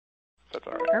That's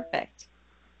all right. Perfect.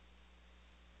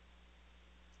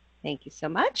 Thank you so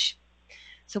much.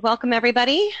 So welcome,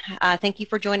 everybody. Thank you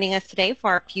for joining us today for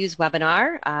our Fuze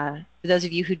webinar. For those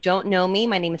of you who don't know me,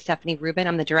 my name is Stephanie Rubin.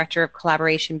 I'm the Director of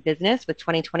Collaboration Business with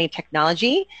 2020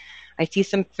 Technology. I see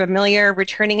some familiar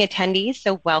returning attendees,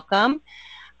 so welcome.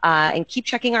 And keep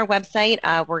checking our website.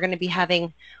 We're going to be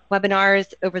having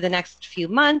webinars over the next few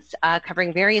months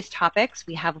covering various topics.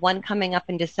 We have one coming up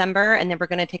in December, and then we're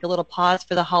going to take a little pause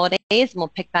for the holidays, and we'll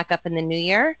pick back up in the new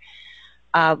year.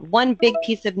 One big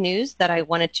piece of news that I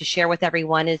wanted to share with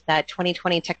everyone is that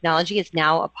 2020 Technology is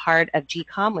now a part of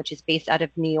GCOM, which is based out of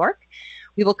New York.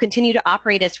 We will continue to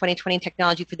operate as 2020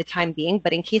 Technology for the time being,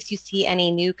 but in case you see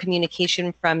any new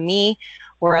communication from me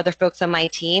or other folks on my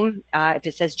team, if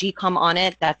it says GCOM on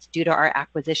it, that's due to our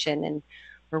acquisition. And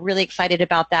we're really excited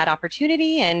about that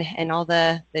opportunity and all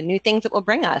the new things it will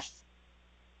bring us.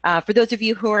 For those of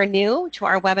you who are new to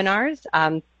our webinars,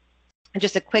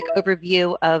 just a quick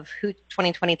overview of who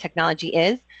 2020 Technology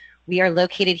is. We are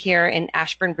located here in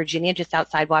Ashburn, Virginia, just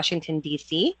outside Washington,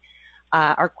 D.C.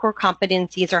 Our core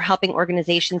competencies are helping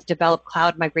organizations develop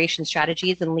cloud migration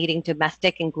strategies and leading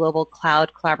domestic and global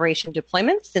cloud collaboration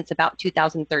deployments since about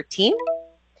 2013.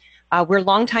 We're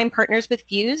longtime partners with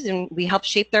Fuze, and we helped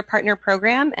shape their partner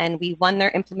program, and we won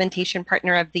their Implementation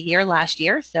Partner of the Year last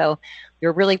year, so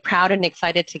we're really proud and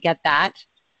excited to get that.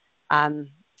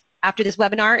 After this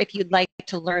webinar, if you'd like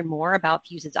to learn more about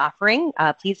Fuze's offering,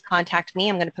 please contact me.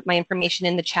 I'm going to put my information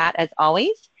in the chat as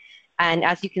always. And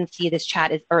as you can see, this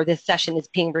session is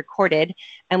being recorded,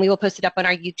 and we will post it up on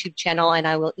our YouTube channel, and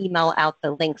I will email out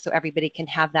the link so everybody can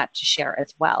have that to share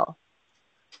as well.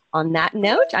 On that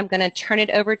note, I'm going to turn it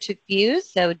over to Fuze.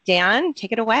 So Dan,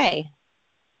 take it away.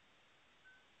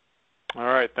 All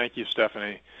right, thank you,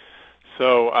 Stephanie.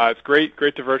 So it's great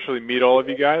to virtually meet all of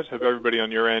you guys. Hope everybody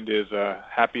on your end is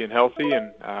happy and healthy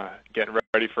and getting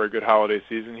ready for a good holiday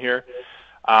season here.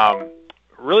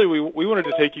 Really, we wanted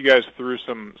to take you guys through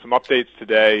some updates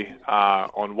today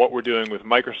on what we're doing with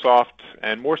Microsoft,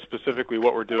 and more specifically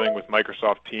what we're doing with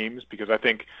Microsoft Teams, because I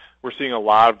think we're seeing a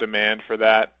lot of demand for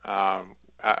that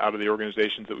out of the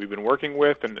organizations that we've been working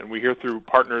with, and we hear through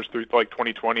partners through like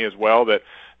 2020 as well that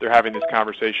they're having this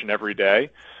conversation every day.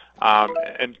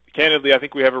 And candidly, I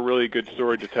think we have a really good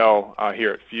story to tell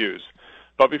here at Fuze.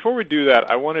 But before we do that,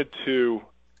 I wanted to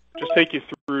just take you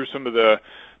through some of the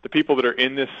people that are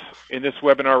in this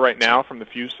webinar right now from the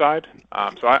Fuze side.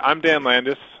 So I'm Dan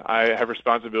Landis. I have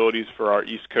responsibilities for our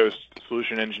East Coast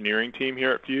solution engineering team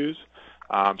here at Fuze.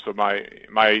 So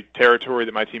my territory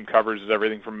that my team covers is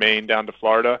everything from Maine down to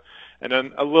Florida, and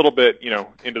then a little bit,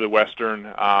 into the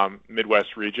Western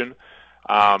Midwest region.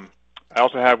 I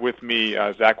also have with me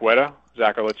Zach Weta.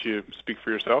 Zach, I'll let you speak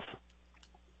for yourself.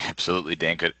 Absolutely,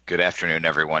 Dan. Good afternoon,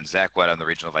 everyone. Zach Weta, I'm the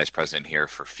Regional Vice President here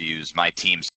for Fuze. My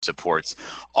team supports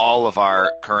all of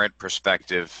our current,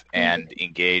 prospective, and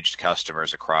engaged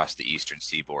customers across the Eastern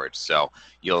Seaboard. So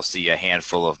you'll see a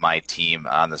handful of my team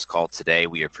on this call today.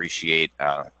 We appreciate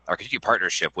our continued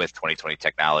partnership with 2020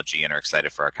 Technology and are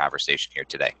excited for our conversation here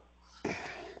today.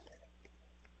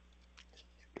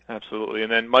 Absolutely.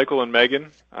 And then Michael and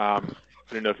Megan, I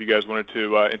didn't know if you guys wanted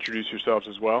to introduce yourselves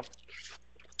as well.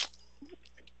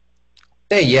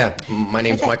 Hey, yeah. My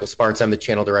name is Michael Sparks. I'm the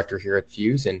Channel Director here at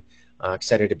Fuze, and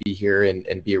excited to be here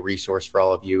and be a resource for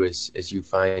all of you as you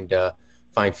find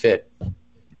fit.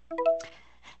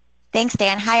 Thanks,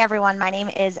 Dan. Hi, everyone. My name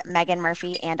is Megan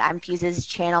Murphy, and I'm Fuze's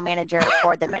Channel Manager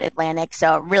for the Mid-Atlantic.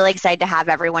 So really excited to have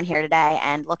everyone here today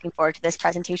and looking forward to this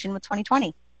presentation with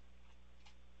 2020.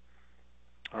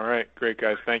 All right, great,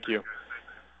 guys. Thank you.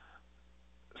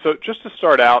 So just to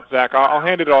start out, Zach, I'll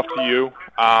hand it off to you.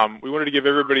 We wanted to give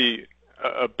everybody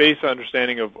a base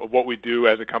understanding of what we do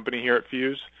as a company here at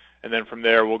Fuze, and then from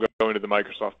there we'll go into the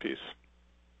Microsoft piece.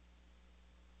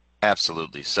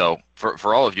 Absolutely. So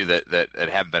for all of you that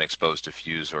haven't been exposed to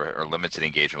Fuze or limited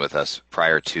engagement with us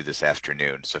prior to this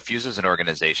afternoon, so Fuze as an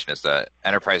organization is the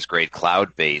enterprise-grade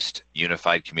cloud-based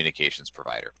unified communications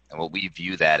provider. And what we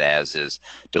view that as is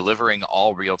delivering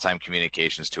all real-time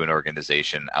communications to an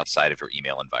organization outside of your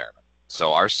email environment.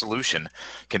 So our solution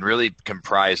can really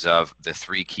comprise of the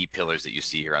three key pillars that you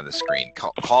see here on the screen.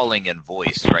 Calling and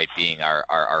voice, right, being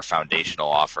our foundational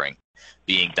offering.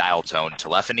 Being dial tone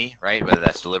telephony, right, whether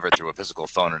that's delivered through a physical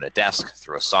phone on a desk,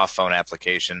 through a soft phone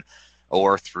application,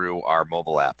 or through our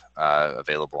mobile app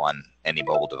available on any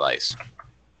mobile device.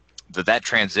 That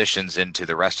transitions into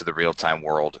the rest of the real-time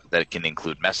world that can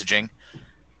include messaging,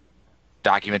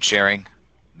 document sharing,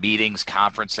 meetings,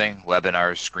 conferencing,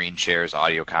 webinars, screen shares,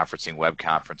 audio conferencing, web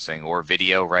conferencing, or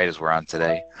video, right, as we're on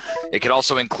today. It can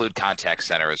also include contact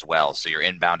center as well, so your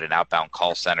inbound and outbound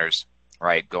call centers,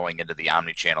 right, going into the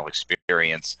omni-channel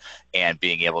experience and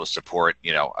being able to support,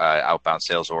 outbound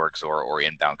sales orgs or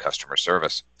inbound customer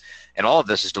service. And all of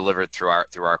this is delivered through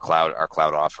our cloud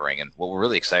offering. And what we're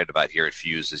really excited about here at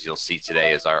Fuze, as you'll see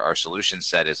today, is our solution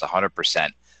set is 100%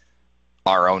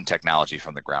 our own technology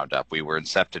from the ground up. We were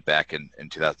incepted back in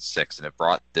 2006, and it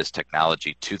brought this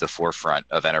technology to the forefront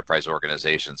of enterprise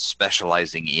organizations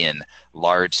specializing in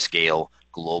large-scale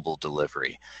global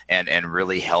delivery and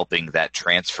really helping that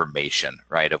transformation,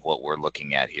 right, of what we're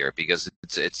looking at here, because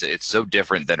it's so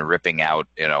different than ripping out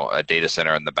a data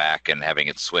center in the back and having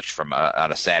it switched from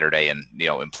on a Saturday, and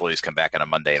employees come back on a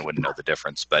Monday and wouldn't know the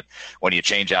difference. But when you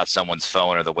change out someone's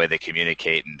phone or the way they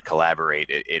communicate and collaborate,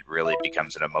 it really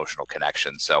becomes an emotional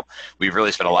connection. So we've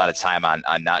really spent a lot of time on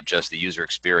not just the user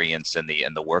experience and the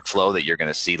workflow that you're going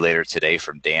to see later today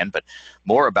from Dan, but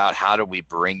more about how do we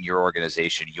bring your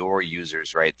organization, your users,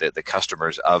 right, the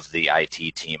customers of the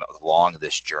IT team along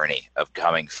this journey of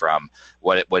coming from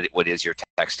what is your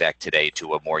tech stack today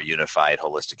to a more unified,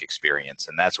 holistic experience.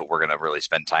 And that's what we're going to really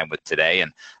spend time with today.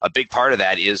 And a big part of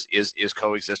that is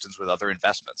coexistence with other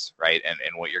investments, right? And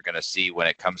what you're going to see when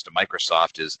it comes to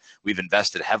Microsoft is we've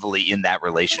invested heavily in that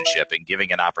relationship and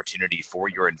giving an opportunity for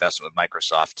your investment with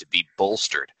Microsoft to be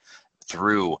bolstered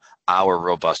through our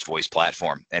robust voice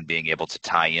platform and being able to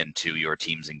tie into your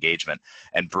team's engagement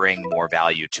and bring more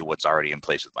value to what's already in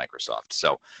place with Microsoft.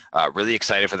 So really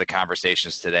excited for the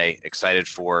conversations today, excited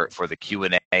for the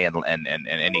Q&A and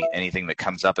anything that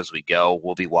comes up as we go.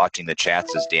 We'll be watching the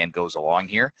chats as Dan goes along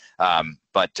here,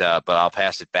 but I'll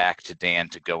pass it back to Dan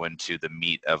to go into the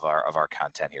meat of our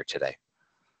content here today.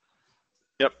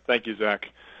 Yep, thank you, Zach.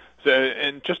 So,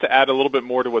 and just to add a little bit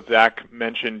more to what Zach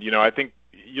mentioned, I think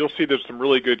you'll see there's some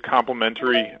really good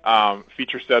complementary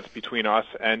feature sets between us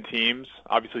and Teams.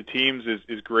 Obviously, Teams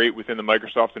is great within the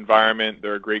Microsoft environment.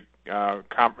 They're a great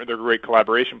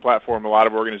collaboration platform. A lot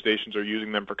of organizations are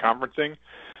using them for conferencing.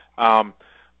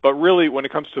 But really, when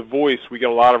it comes to voice, we get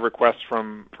a lot of requests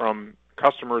from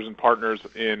customers and partners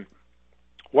in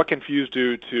what can Fuze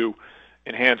do to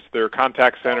enhance their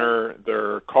contact center,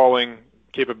 their calling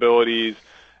capabilities,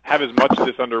 have as much of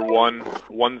this under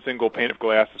one single pane of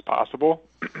glass as possible,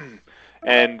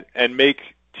 and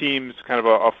make Teams kind of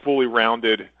a fully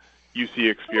rounded UC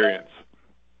experience.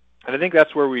 And I think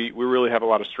that's where we really have a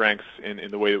lot of strengths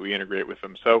in the way that we integrate with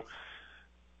them. So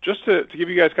just to give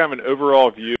you guys kind of an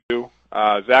overall view,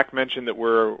 Zach mentioned that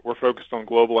we're focused on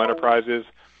global enterprises,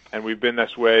 and we've been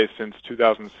this way since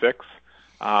 2006.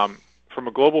 From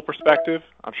a global perspective,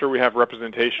 I'm sure we have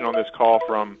representation on this call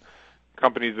from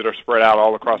companies that are spread out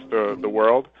all across the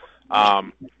world.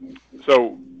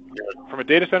 So from a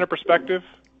data center perspective,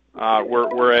 we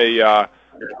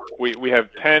have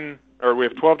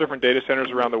 12 different data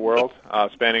centers around the world,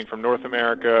 spanning from North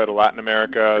America to Latin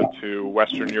America to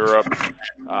Western Europe,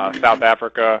 South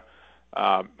Africa,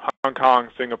 Hong Kong,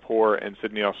 Singapore, and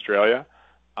Sydney, Australia.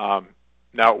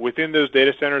 Now, within those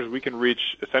data centers, we can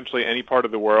reach essentially any part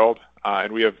of the world,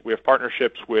 and we have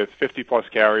partnerships with 50-plus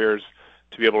carriers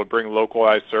to be able to bring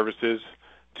localized services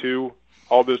to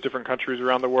all those different countries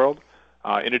around the world.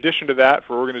 In addition to that,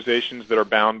 for organizations that are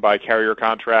bound by carrier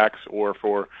contracts or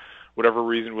for whatever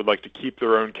reason would like to keep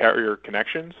their own carrier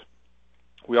connections,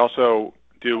 we also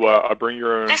do a bring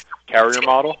your own carrier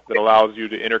model that allows you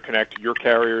to interconnect your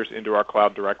carriers into our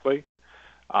cloud directly.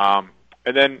 And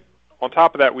then on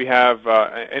top of that, we have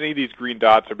any of these green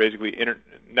dots are basically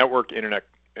network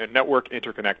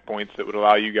interconnect points that would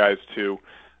allow you guys to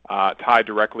tie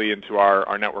directly into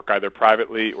our network either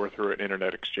privately or through an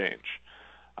internet exchange.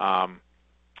 And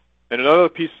another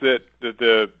piece that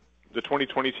the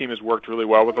 2020 team has worked really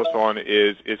well with us on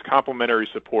is complementary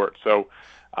support. So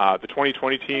the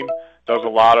 2020 team does a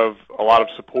lot of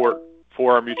support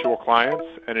for our mutual clients,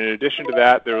 and in addition to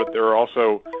that, there are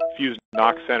also Fuze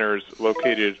NOC centers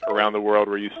located around the world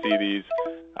where you see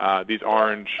these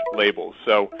orange labels.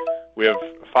 So we have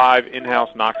 5 in-house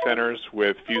NOC centers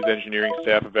with Fuze engineering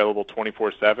staff available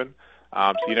 24/7,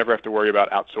 so you never have to worry about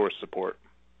outsourced support.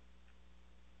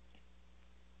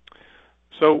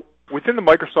 So within the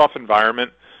Microsoft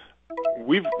environment,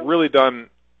 we've done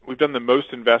the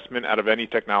most investment out of any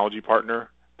technology partner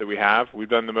that we have. We've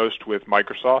done the most with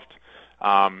Microsoft,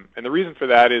 and the reason for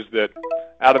that is that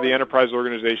out of the enterprise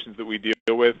organizations that we deal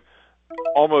with,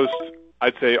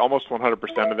 I'd say almost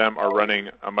 100% of them are running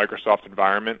a Microsoft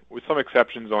environment, with some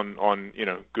exceptions on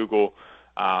Google,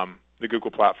 the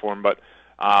Google platform. But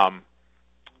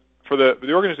for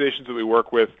the organizations that we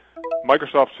work with,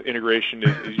 Microsoft's integration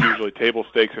is usually table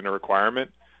stakes and a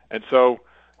requirement. And so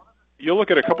you'll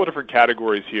look at a couple of different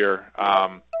categories here,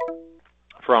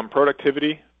 from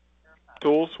productivity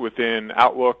tools within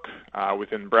Outlook,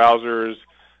 within browsers,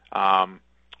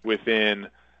 within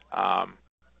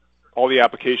all the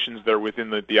applications that are within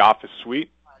the Office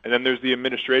suite. And then there's the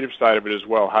administrative side of it as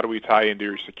well. How do we tie into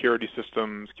your security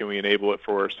systems? Can we enable it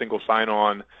for single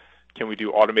sign-on? Can we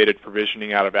do automated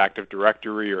provisioning out of Active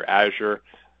Directory or Azure?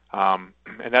 And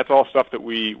that's all stuff that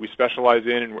we specialize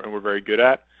in and we're very good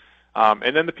at.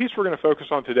 And then the piece we're going to focus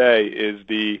on today is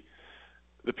the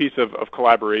piece of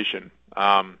collaboration.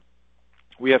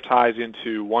 We have ties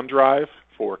into OneDrive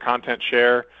for content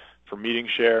share, for meeting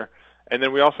share, and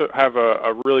then we also have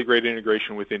a really great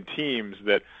integration within Teams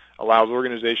that allows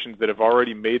organizations that have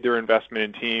already made their investment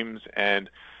in Teams and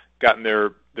gotten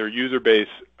their user base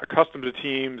accustomed to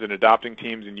Teams and adopting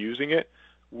Teams and using it.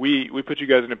 We put you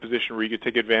guys in a position where you could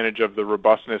take advantage of the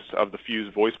robustness of the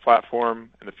Fuze Voice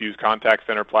platform and the Fuze Contact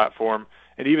Center platform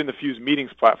and even the Fuze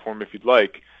Meetings platform if you'd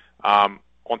like, on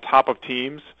top of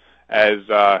Teams as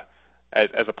a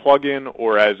plugin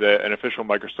or as an official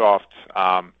Microsoft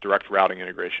direct routing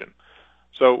integration.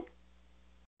 So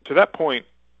to that point,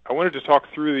 I wanted to talk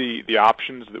through the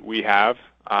options that we have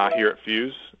here at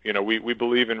Fuze. You know, we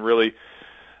believe in really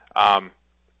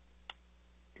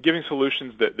giving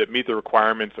solutions that meet the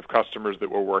requirements of customers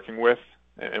that we're working with.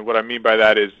 And what I mean by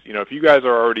that is, you know, if you guys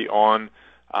are already on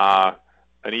an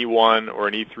E1 or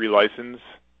an E3 license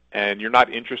and you're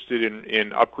not interested in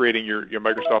upgrading your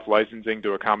Microsoft licensing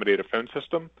to accommodate a phone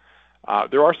system,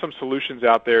 there are some solutions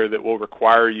out there that will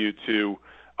require you to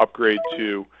upgrade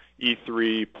to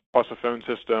E3 plus a phone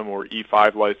system or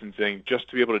E5 licensing just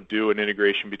to be able to do an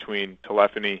integration between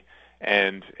telephony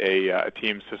and a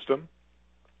Teams system.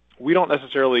 We don't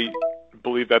necessarily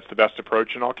believe that's the best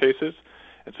approach in all cases,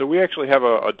 and so we actually have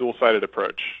a dual-sided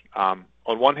approach. On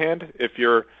one hand, if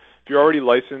you're already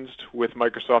licensed with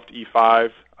Microsoft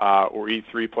E5 or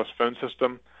E3 plus phone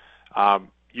system,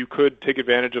 you could take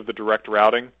advantage of the direct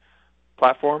routing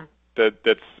platform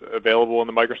that's available in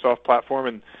the Microsoft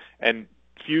platform, and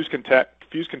Fuze can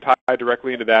tie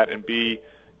directly into that and be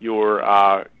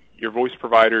your voice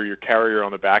provider, your carrier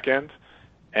on the back end,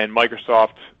 and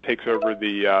Microsoft takes over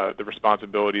the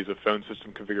responsibilities of phone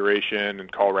system configuration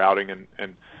and call routing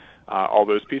and all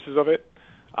those pieces of it.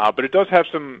 But it does have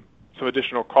some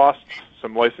additional costs,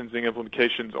 some licensing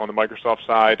implications on the Microsoft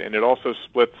side, and it also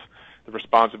splits the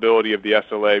responsibility of the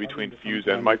SLA between Fuze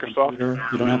and Microsoft.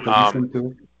 You don't have to listen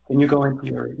to it. Can you go into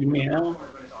your email?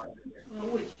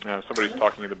 Somebody's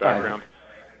talking in the background.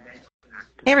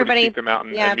 Hey, everybody. Keep them out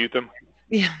and mute them.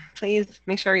 Yeah, please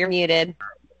make sure you're muted.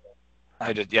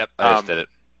 I just did it.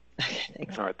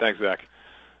 Thanks. All right, thanks, Zach.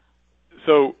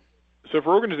 So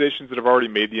for organizations that have already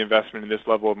made the investment in this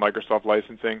level of Microsoft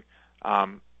licensing,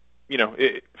 you know,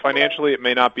 financially it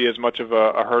may not be as much of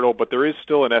a hurdle, but there is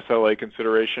still an SLA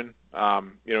consideration.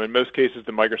 You know, in most cases,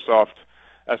 the Microsoft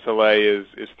SLA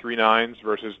is 3 nines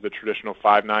versus the traditional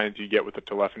 5 nines you get with the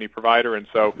telephony provider, and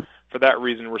so for that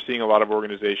reason, we're seeing a lot of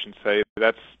organizations say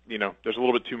that's, you know, there's a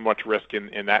little bit too much risk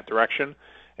in that direction,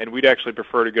 and we'd actually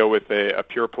prefer to go with a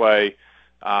pure play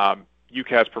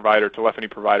UCaaS provider, telephony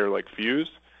provider like Fuze,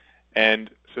 and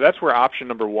so that's where option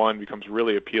number one becomes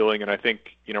really appealing, and I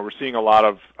think, you know, we're seeing a lot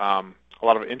of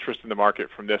interest in the market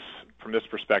from this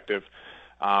perspective.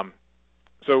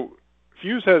 So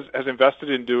Fuze has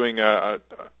invested in doing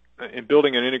in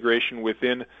building an integration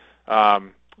within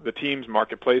the Teams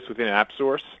marketplace within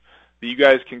AppSource that you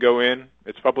guys can go in.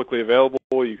 It's publicly available.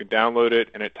 You can download it,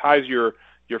 and it ties your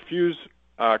Fuze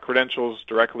credentials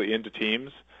directly into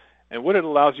Teams. And what it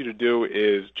allows you to do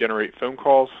is generate phone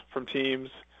calls from Teams,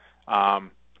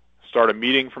 start a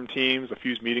meeting from Teams, a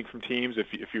Fuze meeting from Teams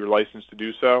if you're licensed to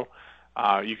do so.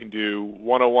 You can do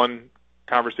one-on-one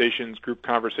conversations, group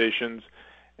conversations,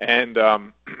 and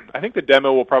I think the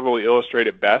demo will probably illustrate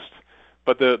it best.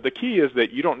 But the key is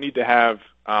that you don't need to have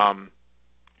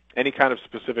any kind of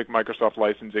specific Microsoft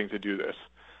licensing to do this.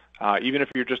 Even if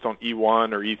you're just on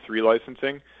E1 or E3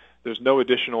 licensing, there's no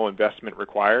additional investment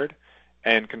required.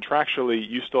 And contractually,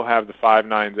 you still have the 5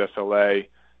 nines SLA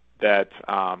that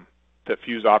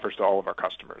Fuze offers to all of our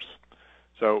customers.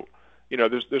 So, you know,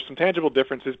 there's some tangible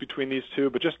differences between these two,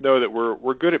 but just know that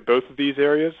we're good at both of these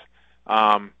areas.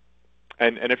 And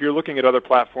if you're looking at other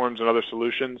platforms and other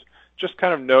solutions, just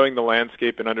kind of knowing the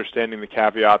landscape and understanding the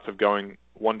caveats of going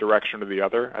one direction or the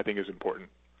other, I think is important.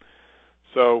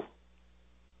 So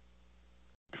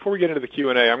before we get into the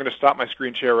Q&A, I'm going to stop my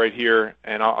screen share right here,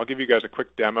 and I'll give you guys a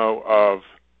quick demo of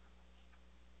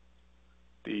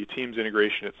the Teams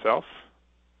integration itself.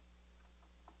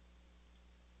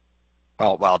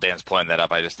 Well, while Dan's pulling that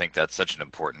up, I just think that's such an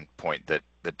important point that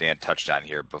Dan touched on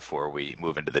here before we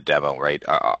move into the demo, right?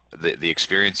 The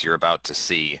experience you're about to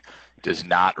see does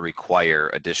not require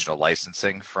additional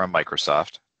licensing from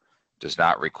Microsoft, does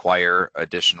not require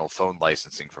additional phone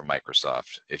licensing from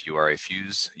Microsoft. If you are a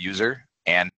Fuze user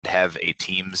and have a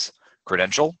Teams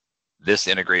credential, this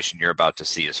integration you're about to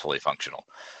see is fully functional.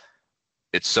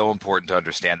 It's so important to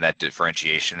understand that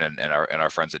differentiation, and our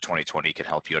friends at 2020 can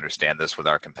help you understand this with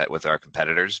our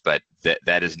competitors, but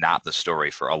that is not the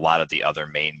story for a lot of the other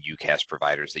main UCaaS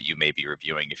providers that you may be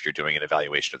reviewing if you're doing an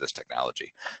evaluation of this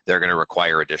technology. They're going to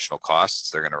require additional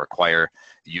costs. They're going to require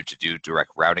you to do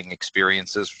direct routing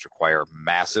experiences, which require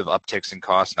massive upticks in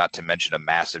costs, not to mention a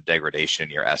massive degradation in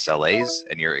your SLAs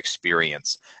and your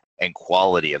experience and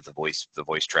quality of the voice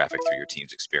traffic through your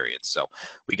team's experience. So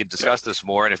we can discuss this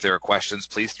more, and if there are questions,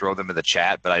 please throw them in the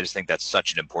chat, but I just think that's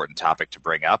such an important topic to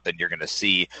bring up, and you're going to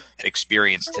see an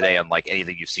experience today unlike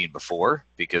anything you've seen before,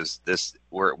 because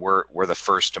we're the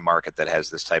first to market that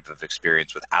has this type of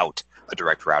experience without a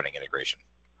direct routing integration.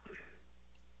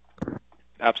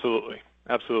 Absolutely.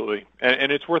 Absolutely.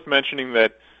 And it's worth mentioning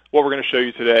that what we're going to show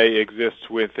you today exists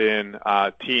within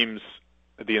Teams,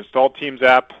 the installed Teams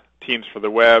app, Teams for the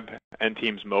web, and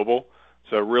Teams mobile.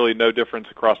 So really no difference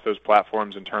across those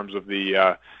platforms in terms of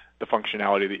the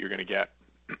functionality that you're going to get.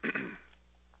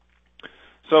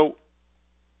 So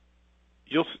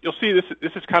you'll see this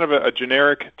is kind of a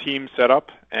generic team setup,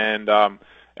 and I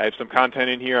have some content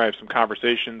in here. I have some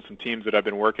conversations, some teams that I've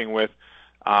been working with.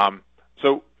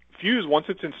 So Fuze, once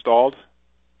it's installed,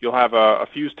 you'll have a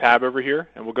Fuze tab over here,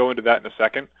 and we'll go into that in a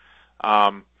second.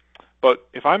 But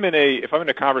if I'm in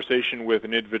a conversation with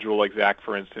an individual like Zach,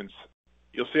 for instance,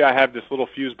 you'll see I have this little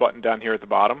Fuze button down here at the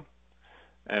bottom,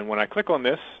 and when I click on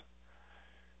this,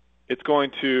 it's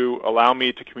going to allow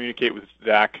me to communicate with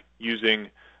Zach using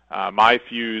my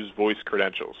Fuze voice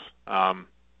credentials.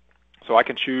 So I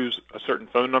can choose a certain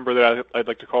phone number that I'd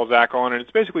like to call Zach on, and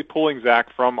it's basically pulling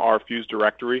Zach from our Fuze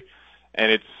directory,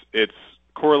 and it's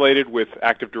correlated with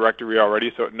Active Directory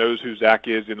already, so it knows who Zach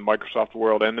is in the Microsoft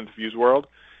world and in the Fuze world.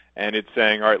 And it's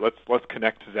saying, all right, let's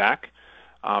connect to Zach.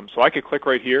 So I could click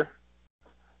right here,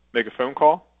 make a phone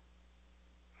call.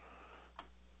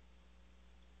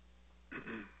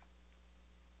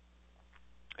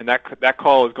 And that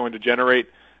call is going to generate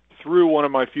through one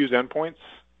of my Fuze endpoints.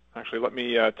 Actually, let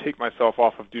me take myself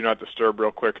off of Do Not Disturb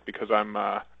real quick, because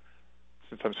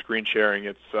since I'm screen sharing,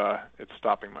 it's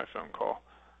stopping my phone call.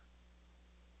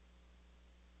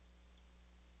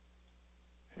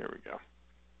 Here we go.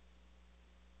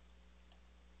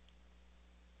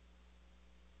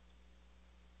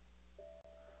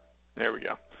 There we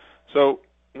go. So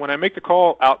when I make the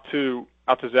call out to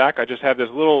Zach, I just have this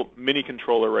little mini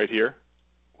controller right here,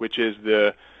 which is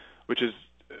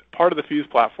part of the Fuze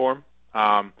platform,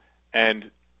 and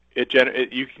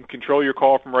you can control your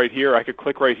call from right here. I could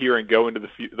click right here and go into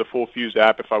the full Fuze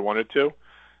app if I wanted to.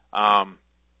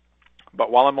 But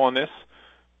while I'm on this,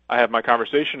 I have my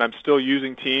conversation. I'm still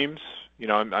using Teams.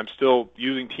 I'm still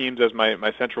using Teams as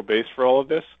my central base for all of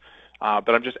this, but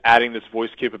I'm just adding this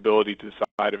voice capability to the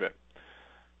side of it.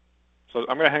 So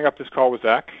I'm going to hang up this call with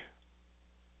Zach.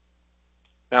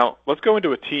 Now, let's go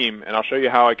into a team, and I'll show you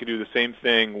how I can do the same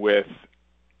thing with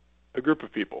a group of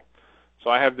people. So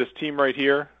I have this team right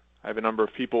here. I have a number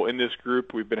of people in this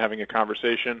group. We've been having a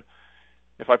conversation.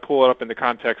 If I pull it up in the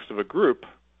context of a group,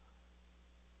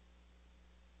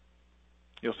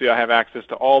 you'll see I have access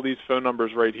to all these phone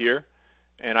numbers right here,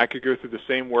 and I could go through the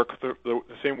same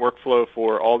workflow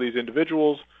for all these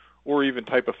individuals, or even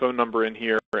type a phone number in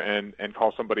here and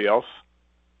call somebody else.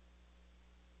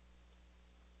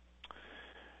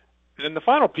 And then the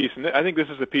final piece, and I think this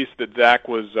is the piece that Zach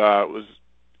was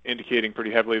indicating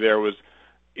pretty heavily there, was,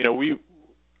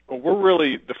 we're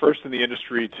really the first in the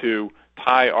industry to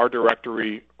tie our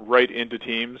directory right into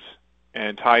Teams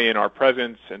and tie in our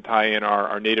presence and tie in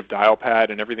our native dial pad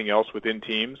and everything else within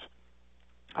Teams.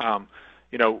 There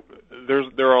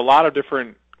are a lot of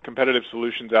different competitive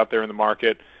solutions out there in the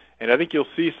market, and I think you'll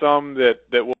see some that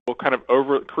will kind of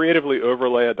creatively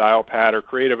overlay a dial pad or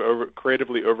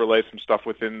creatively overlay some stuff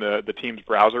within the Teams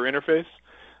browser interface.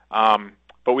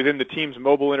 But within the Teams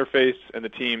mobile interface and the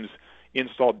Teams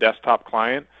installed desktop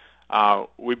client,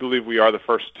 we believe we are the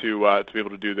first to be able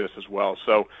to do this as well.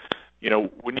 So,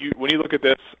 when you look at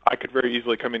this, I could very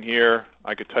easily come in here.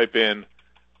 I could type in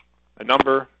a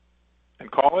number and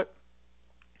call it,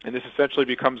 and this essentially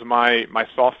becomes my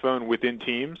soft phone within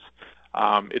Teams.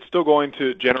 It's still going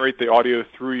to generate the audio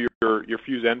through your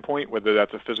Fuze endpoint, whether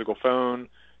that's a physical phone,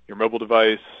 your mobile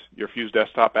device, your Fuze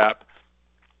desktop app.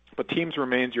 But Teams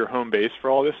remains your home base for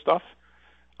all this stuff.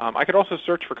 I could also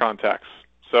search for contacts.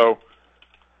 So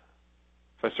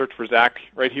if I search for Zach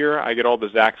right here, I get all the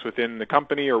Zachs within the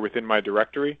company or within my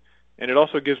directory. And it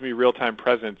also gives me real-time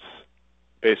presence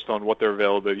based on what their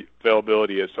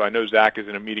availability is. So I know Zach is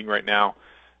in a meeting right now,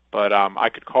 but I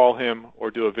could call him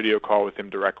or do a video call with him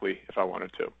directly if I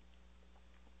wanted to.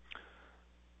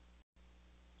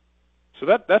 So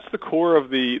that's the core of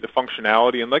the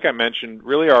functionality. And like I mentioned,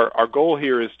 really our goal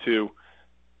here is to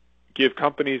give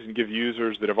companies and give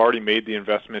users that have already made the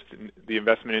investment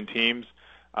in Teams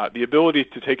the ability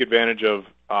to take advantage of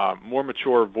more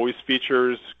mature voice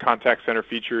features, contact center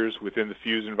features within the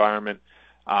Fuze environment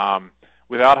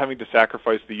without having to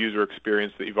sacrifice the user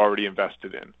experience that you've already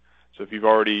invested in. So if you've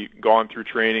already gone through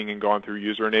training and gone through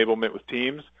user enablement with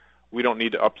Teams, we don't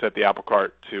need to upset the apple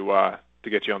cart to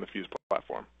get you on the Fuze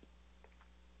platform.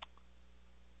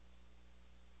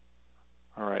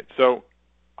 All right, so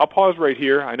I'll pause right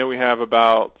here. I know we have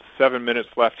about 7 minutes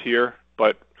left here,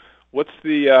 but what's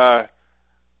the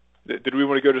did we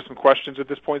want to go to some questions at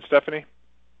this point, Stephanie?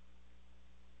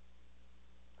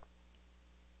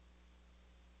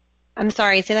 I'm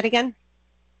sorry, say that again?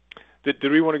 Did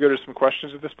we want to go to some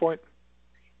questions at this point?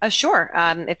 Sure.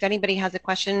 If anybody has a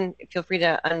question, feel free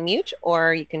to unmute,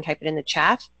 or you can type it in the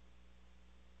chat.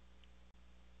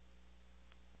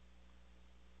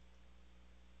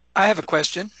 I have a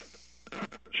question.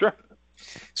 Sure.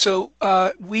 So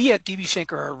we at DB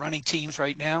Schenker are running Teams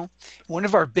right now. One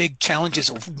of our big challenges,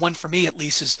 one for me at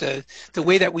least, is the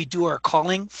way that we do our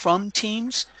calling from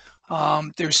Teams.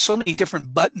 There's so many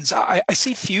different buttons. I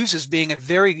see Fuze as being a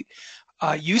very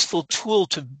useful tool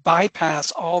to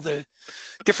bypass all the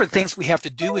different things we have to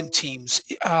do in Teams.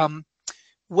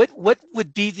 What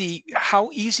would be how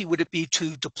easy would it be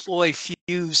to deploy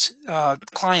Fuze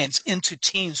clients into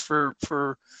Teams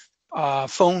for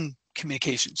phone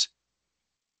communications?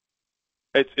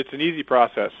 It's an easy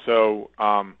process. So,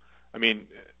 I mean,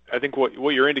 I think what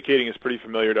you're indicating is pretty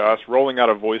familiar to us. Rolling out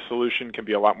a voice solution can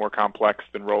be a lot more complex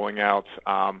than rolling out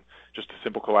just a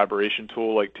simple collaboration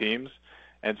tool like Teams.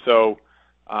 And so,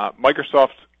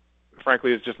 Microsoft,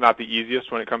 frankly, is just not the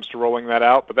easiest when it comes to rolling that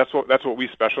out. But that's what we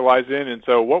specialize in. And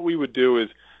so, what we would do is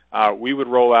we would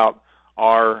roll out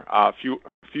our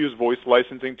Fuze voice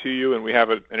licensing to you, and we have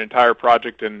an entire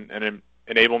project and an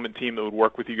enablement team that would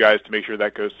work with you guys to make sure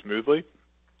that goes smoothly.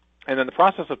 And then the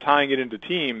process of tying it into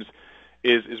Teams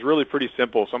is really pretty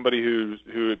simple. Somebody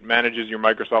who manages your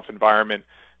Microsoft environment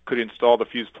could install the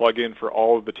Fuze plugin for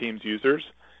all of the Teams users,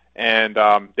 and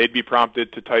they'd be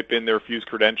prompted to type in their Fuze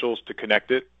credentials to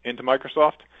connect it into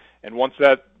Microsoft. And once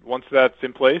that's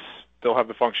in place, they'll have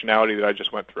the functionality that I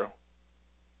just went through.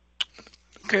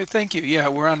 Okay, thank you. Yeah,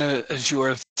 we're on a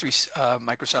Azure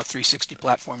Microsoft 360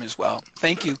 platform as well.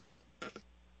 Thank you.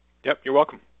 Yep, you're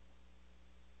welcome.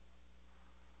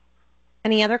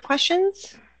 Any other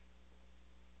questions?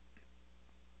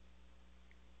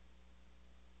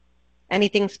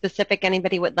 Anything specific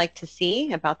anybody would like to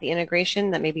see about the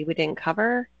integration that maybe we didn't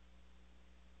cover?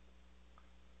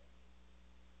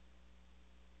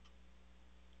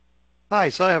 Hi,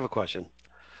 so I have a question.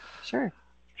 Sure.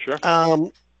 Sure.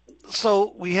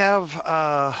 So we have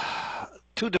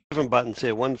two different buttons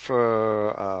here, one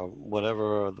for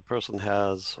whatever the person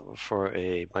has for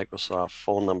a Microsoft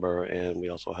phone number, and we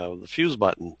also have the Fuze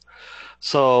button.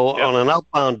 So Yep. on an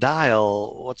outbound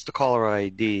dial, what's the caller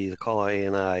ID, the caller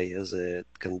ANI? Is it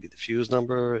going to be the Fuze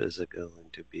number? Is it going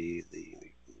to be the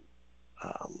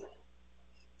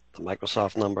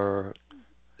Microsoft number?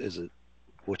 Is it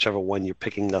whichever one you're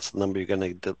picking, that's the number you're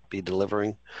going to be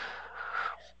delivering?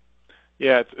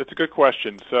 Yeah, it's a good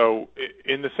question. So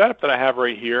in the setup that I have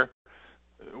right here,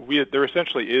 there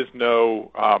essentially is no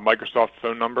Microsoft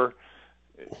phone number.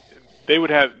 They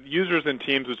would have users in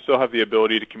Teams would still have the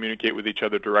ability to communicate with each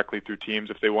other directly through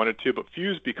Teams if they wanted to, but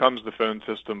Fuze becomes the phone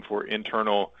system for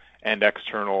internal and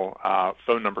external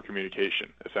phone number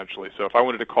communication, essentially. So if I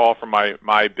wanted to call from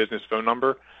my business phone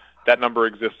number, that number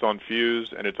exists on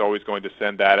Fuze, and it's always going to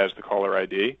send that as the caller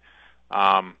ID.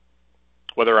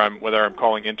 Whether I'm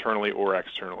calling internally or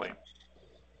externally.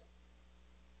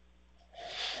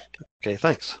 Okay,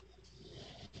 thanks.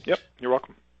 Yep, you're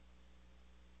welcome.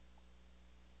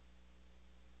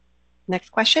 Next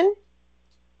question.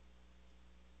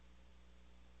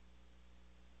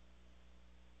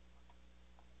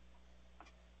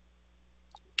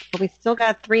 Well, we still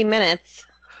got 3 minutes.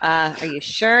 Are you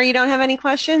sure you don't have any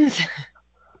questions?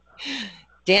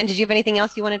 Dan, did you have anything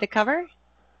else you wanted to cover?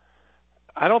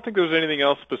 I don't think there's anything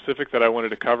else specific that I wanted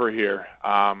to cover here.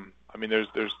 I mean, there's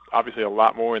obviously a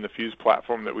lot more in the Fuze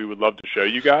platform that we would love to show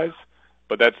you guys,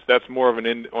 but that's more of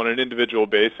on an individual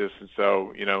basis. And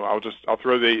so, you know, I'll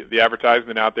throw the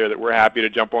advertisement out there that we're happy to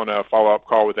jump on a follow-up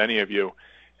call with any of you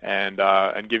and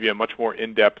give you a much more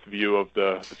in-depth view of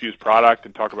the Fuze product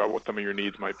and talk about what some of your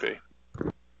needs might be.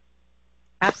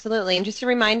 Absolutely. And just a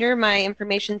reminder, my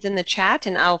information's in the chat,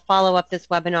 and I'll follow up this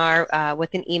webinar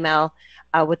with an email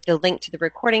with the link to the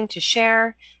recording to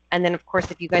share. And then, of course,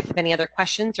 if you guys have any other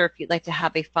questions or if you'd like to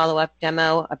have a follow-up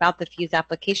demo about the Fuze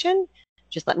application,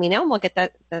 just let me know and we'll get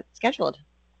that scheduled.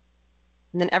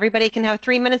 And then everybody can have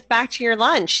 3 minutes back to your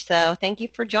lunch. So thank you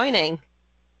for joining.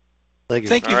 Thank you.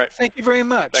 Thank you. Right. Thank you very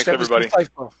much. Thanks, That everybody. was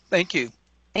insightful. Thank you.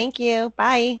 Thank you.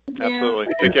 Bye.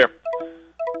 Absolutely. Take care.